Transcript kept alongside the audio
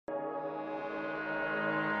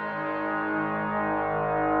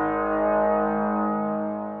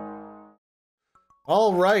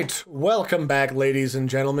Alright, welcome back ladies and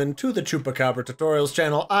gentlemen to the Chupacabra Tutorials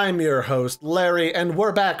channel. I'm your host, Larry, and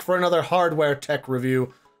we're back for another hardware tech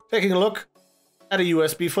review, taking a look at a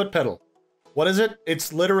USB foot pedal. What is it?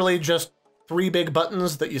 It's literally just 3 big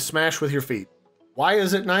buttons that you smash with your feet. Why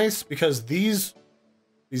is it nice? Because these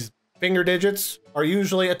finger digits are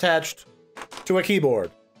usually attached to a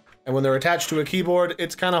keyboard. And when they're attached to a keyboard,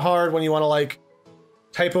 it's kind of hard when you want to like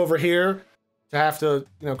type over here to have to,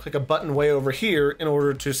 click a button way over here in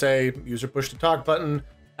order to say, use your push to talk button,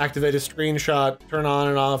 activate a screenshot, turn on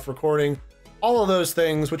and off recording, all of those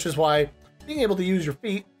things, which is why being able to use your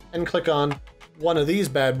feet and click on one of these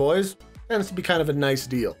bad boys tends to be kind of a nice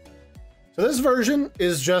deal. So this version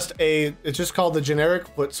is it's just called the generic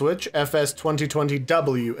foot switch, FS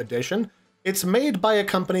 2020W edition. It's made by a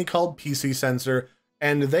company called PCSensor,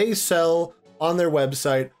 and they sell on their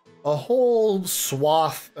website a whole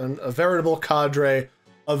swath and a veritable cadre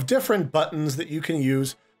of different buttons that you can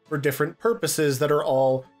use for different purposes that are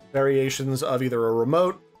all variations of either a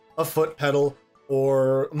remote, a foot pedal,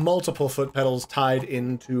 or multiple foot pedals tied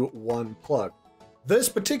into one plug. This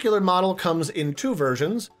particular model comes in 2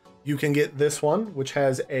 versions. You can get this one, which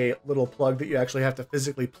has a little plug that you actually have to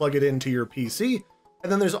physically plug it into your PC,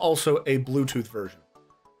 and then there's also a Bluetooth version.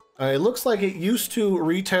 It looks like it used to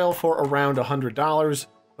retail for around $100,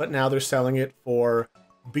 but now they're selling it for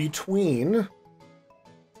between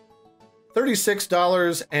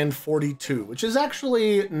 $36 and $42, which is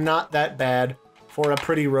actually not that bad for a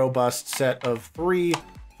pretty robust set of 3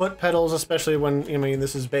 foot pedals, especially when,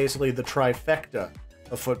 this is basically the trifecta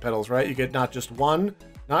of foot pedals, right? You get not just 1,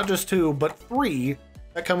 not just 2, but 3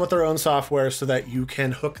 that come with their own software so that you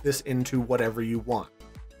can hook this into whatever you want.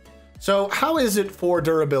 So how is it for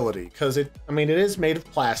durability? Because it is made of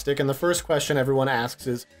plastic, and the first question everyone asks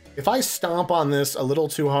is, if I stomp on this a little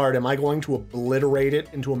too hard, am I going to obliterate it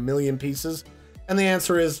into a million pieces? And the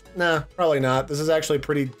answer is, nah, probably not. This is actually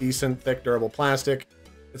pretty decent, thick, durable plastic.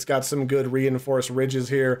 It's got some good reinforced ridges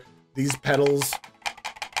here. These pedals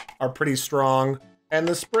are pretty strong, and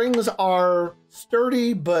the springs are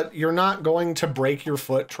sturdy, but you're not going to break your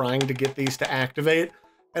foot trying to get these to activate.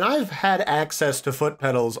 And I've had access to foot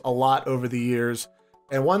pedals a lot over the years,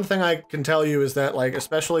 and one thing I can tell you is that,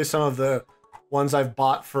 especially some of the ones I've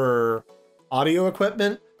bought for audio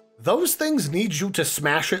equipment, those things need you to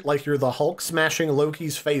smash it like you're the Hulk smashing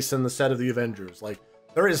Loki's face in the set of the Avengers.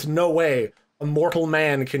 There is no way a mortal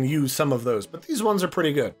man can use some of those, but these ones are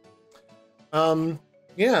pretty good.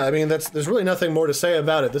 Yeah, there's really nothing more to say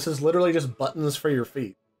about it. This is literally just buttons for your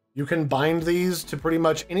feet. You can bind these to pretty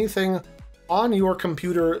much anything on your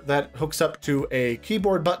computer that hooks up to a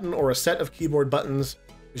keyboard button or a set of keyboard buttons,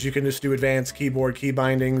 because you can just do advanced keyboard key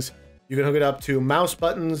bindings. You can hook it up to mouse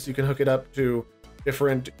buttons. You can hook it up to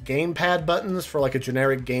different gamepad buttons for like a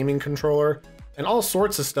generic gaming controller and all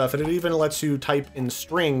sorts of stuff. And it even lets you type in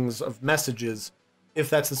strings of messages if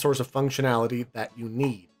that's the source of functionality that you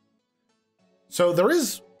need. So there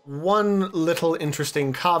is one little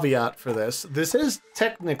interesting caveat for this. This is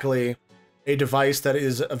technically a device that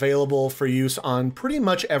is available for use on pretty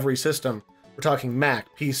much every system. We're talking Mac,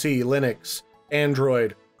 PC, Linux,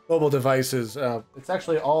 Android, mobile devices. It's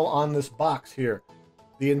actually all on this box here.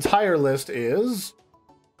 The entire list is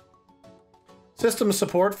system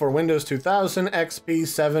support for Windows 2000, XP,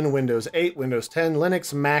 7, Windows 8, Windows 10,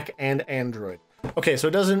 Linux, Mac, and Android. Okay, so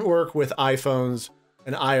it doesn't work with iPhones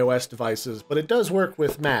and iOS devices, but it does work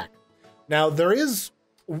with Mac. Now, there is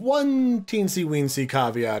one teensy-weensy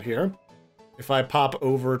caveat here. If I pop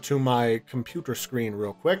over to my computer screen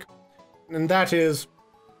real quick, and that is,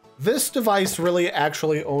 this device really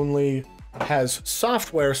actually only has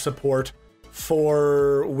software support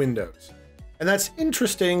for Windows. And that's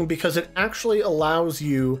interesting because it actually allows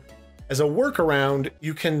you, as a workaround,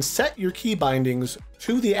 you can set your key bindings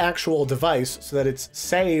to the actual device so that it's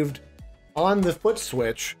saved on the foot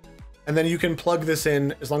switch, and then you can plug this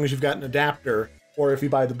in as long as you've got an adapter, or if you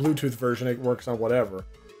buy the Bluetooth version, it works on whatever.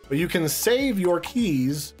 But you can save your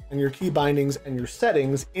keys and your key bindings and your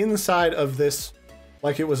settings inside of this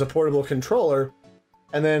like it was a portable controller,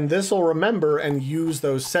 and then this will remember and use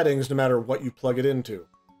those settings no matter what you plug it into.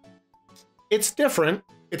 It's different.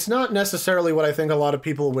 It's not necessarily what I think a lot of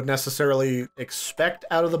people would necessarily expect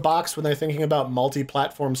out of the box when they're thinking about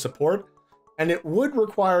multi-platform support, and it would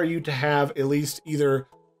require you to have at least either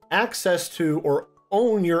access to or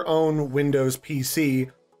own your own Windows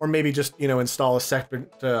PC, or maybe just, install a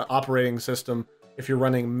separate operating system if you're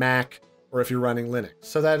running Mac or if you're running Linux.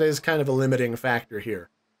 So that is kind of a limiting factor here.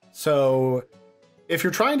 So if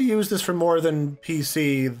you're trying to use this for more than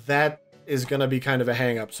PC, that is going to be kind of a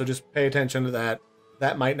hang up. So just pay attention to that.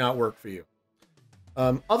 That might not work for you.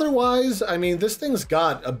 Otherwise, I mean, this thing's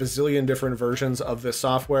got a bazillion different versions of this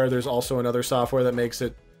software. There's also another software that makes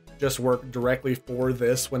it just work directly for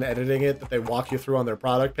this when editing it that they walk you through on their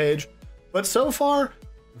product page. But so far,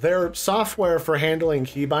 their software for handling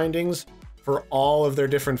key bindings for all of their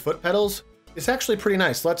different foot pedals is actually pretty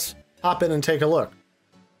nice. Let's hop in and take a look.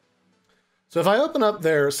 So if I open up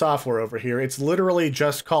their software over here, it's literally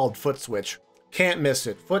just called Foot Switch. Can't miss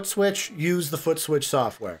it. Foot Switch, use the Foot Switch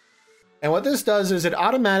software. And what this does is it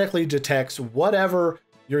automatically detects whatever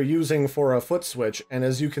you're using for a foot switch. And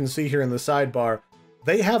as you can see here in the sidebar,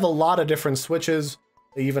 they have a lot of different switches.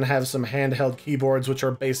 They even have some handheld keyboards, which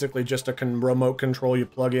are basically just a remote control you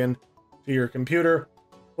plug in to your computer.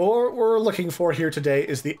 What we're looking for here today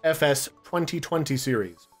is the FS 2020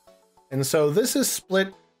 series. And so this is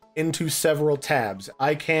split into several tabs.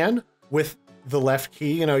 I can, with the left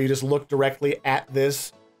key, you just look directly at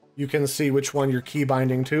this. You can see which one you're key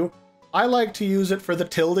binding to. I like to use it for the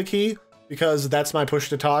tilde key because that's my push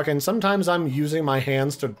to talk, and sometimes I'm using my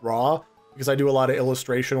hands to draw because I do a lot of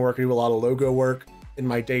illustration work, I do a lot of logo work in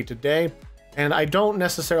my day-to-day, and I don't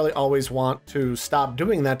necessarily always want to stop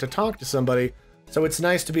doing that to talk to somebody, so it's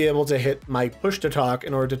nice to be able to hit my push to talk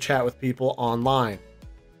in order to chat with people online.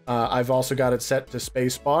 I've also got it set to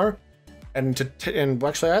spacebar, and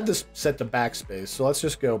actually I had this set to backspace, so let's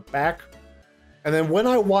just go back, and then when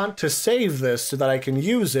I want to save this so that I can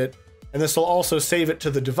use it, and this will also save it to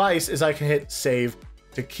the device, is I can hit save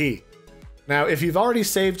to key. Now, if you've already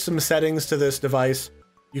saved some settings to this device,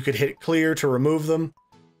 you could hit clear to remove them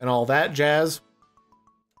and all that jazz.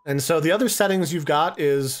 And so the other settings you've got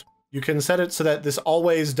is you can set it so that this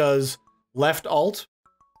always does left alt,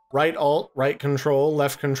 right control,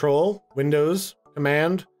 left control, Windows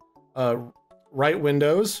command, right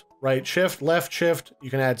Windows, right shift, left shift. You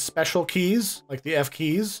can add special keys like the F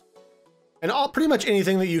keys. And pretty much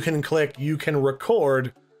anything that you can click, you can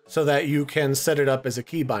record so that you can set it up as a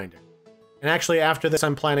key binding. And actually after this,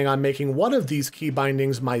 I'm planning on making one of these key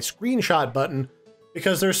bindings my screenshot button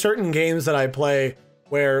because there's certain games that I play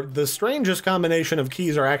where the strangest combination of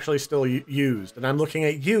keys are actually still used. And I'm looking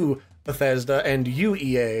at you, Bethesda, and you,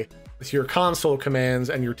 EA, with your console commands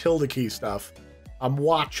and your tilde key stuff. I'm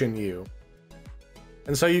watching you.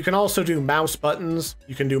 And so you can also do mouse buttons.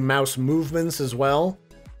 You can do mouse movements as well.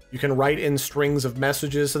 You can write in strings of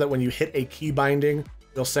messages so that when you hit a key binding,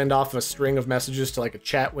 you'll send off a string of messages to like a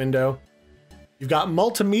chat window. You've got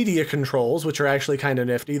multimedia controls, which are actually kind of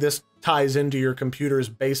nifty. This ties into your computer's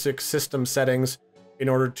basic system settings in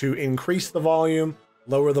order to increase the volume,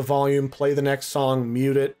 lower the volume, play the next song,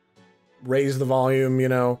 mute it, raise the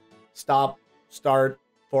volume, stop, start,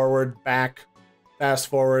 forward, back, fast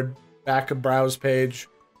forward, back a browse page.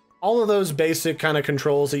 All of those basic kind of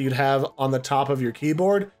controls that you'd have on the top of your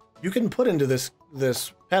keyboard, you can put into this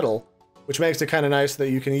pedal, which makes it kind of nice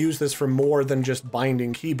that you can use this for more than just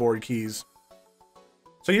binding keyboard keys.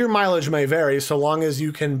 So your mileage may vary so long as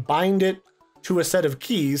you can bind it to a set of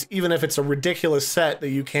keys, even if it's a ridiculous set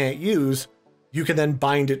that you can't use, you can then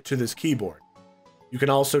bind it to this keyboard. You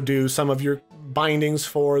can also do some of your bindings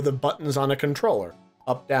for the buttons on a controller.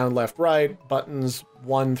 Up, down, left, right, buttons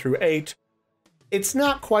 1 through 8. It's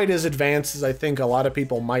not quite as advanced as I think a lot of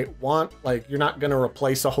people might want. Like, you're not going to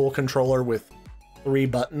replace a whole controller with 3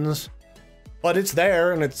 buttons. But it's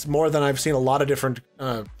there, and it's more than I've seen a lot of different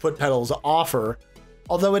foot pedals offer,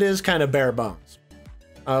 although it is kind of bare bones.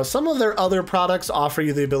 Some of their other products offer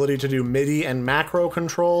you the ability to do MIDI and macro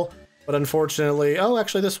control, but unfortunately... Oh,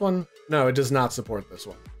 actually this one... No, it does not support this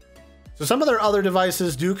one. So some of their other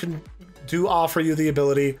devices do offer you the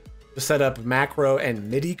ability to set up macro and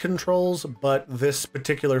MIDI controls, but this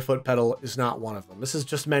particular foot pedal is not one of them. This is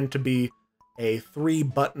just meant to be a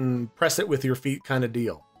 3-button, press it with your feet kind of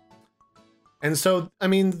deal. And so, I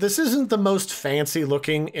mean, this isn't the most fancy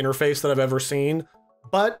looking interface that I've ever seen,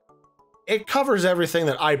 but it covers everything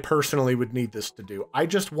that I personally would need this to do. I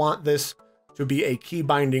just want this to be a key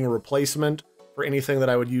binding replacement for anything that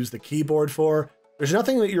I would use the keyboard for. There's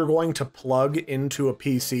nothing that you're going to plug into a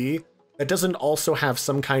PC that doesn't also have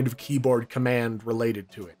some kind of keyboard command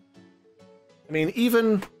related to it. I mean,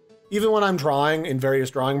 even when I'm drawing in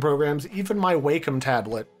various drawing programs, even my Wacom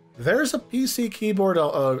tablet, there's a PC keyboard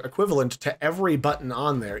equivalent to every button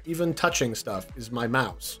on there. Even touching stuff is my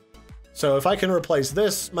mouse. So if I can replace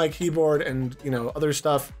this, my keyboard, and other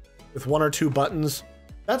stuff with 1 or 2 buttons,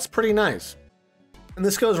 that's pretty nice. And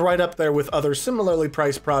this goes right up there with other similarly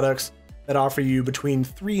priced products that offer you between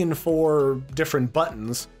 3 and 4 different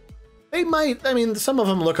buttons. They might, I mean, some of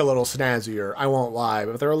them look a little snazzier, I won't lie,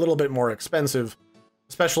 but they're a little bit more expensive,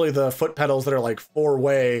 especially the foot pedals that are like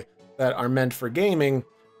 4-way that are meant for gaming.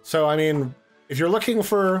 So, I mean, if you're looking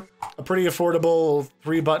for a pretty affordable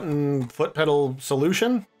 3-button foot pedal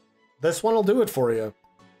solution, this one will do it for you.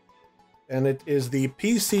 And it is the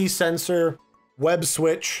PCSensor web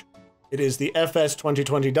switch. It is the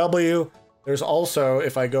FS2020W. There's also,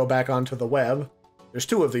 if I go back onto the web, there's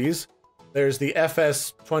 2 of these. There's the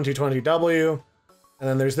FS2020W, and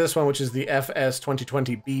then there's this one, which is the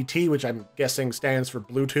FS2020BT, which I'm guessing stands for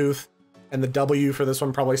Bluetooth, and the W for this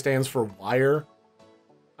one probably stands for wire.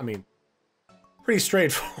 I mean, pretty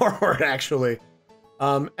straightforward, actually.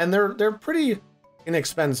 And they're pretty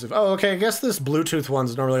inexpensive. Oh, okay, I guess this Bluetooth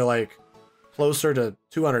one's normally like closer to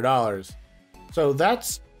 $200. So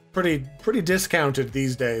that's pretty discounted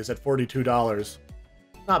these days at $42.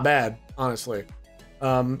 Not bad, honestly.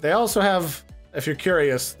 They also have, if you're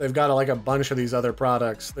curious, they've got like a bunch of these other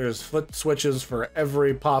products. There's foot switches for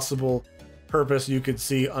every possible purpose you could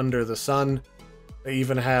see under the sun. They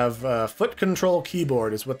even have foot control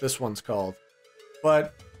keyboard is what this one's called.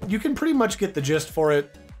 But you can pretty much get the gist for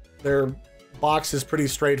it. Their box is pretty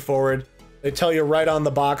straightforward. They tell you right on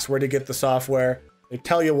the box where to get the software. They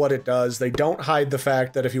tell you what it does. They don't hide the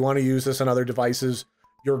fact that if you want to use this on other devices,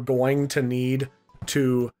 you're going to need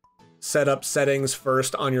to set up settings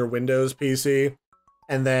first on your Windows PC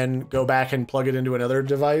and then go back and plug it into another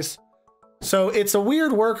device. So it's a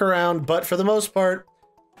weird workaround, but for the most part,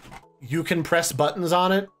 you can press buttons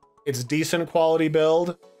on it. It's decent quality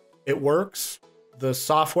build. It works. The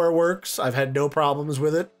software works. I've had no problems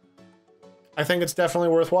with it. I think it's definitely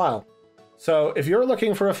worthwhile. So if you're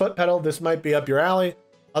looking for a foot pedal, this might be up your alley.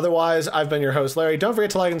 Otherwise, I've been your host, Larry. Don't forget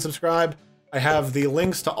to like and subscribe. I have the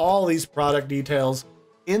links to all these product details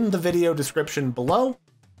in the video description below,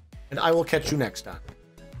 and I will catch you next time.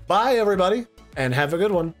 Bye, everybody, and have a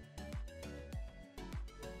good one.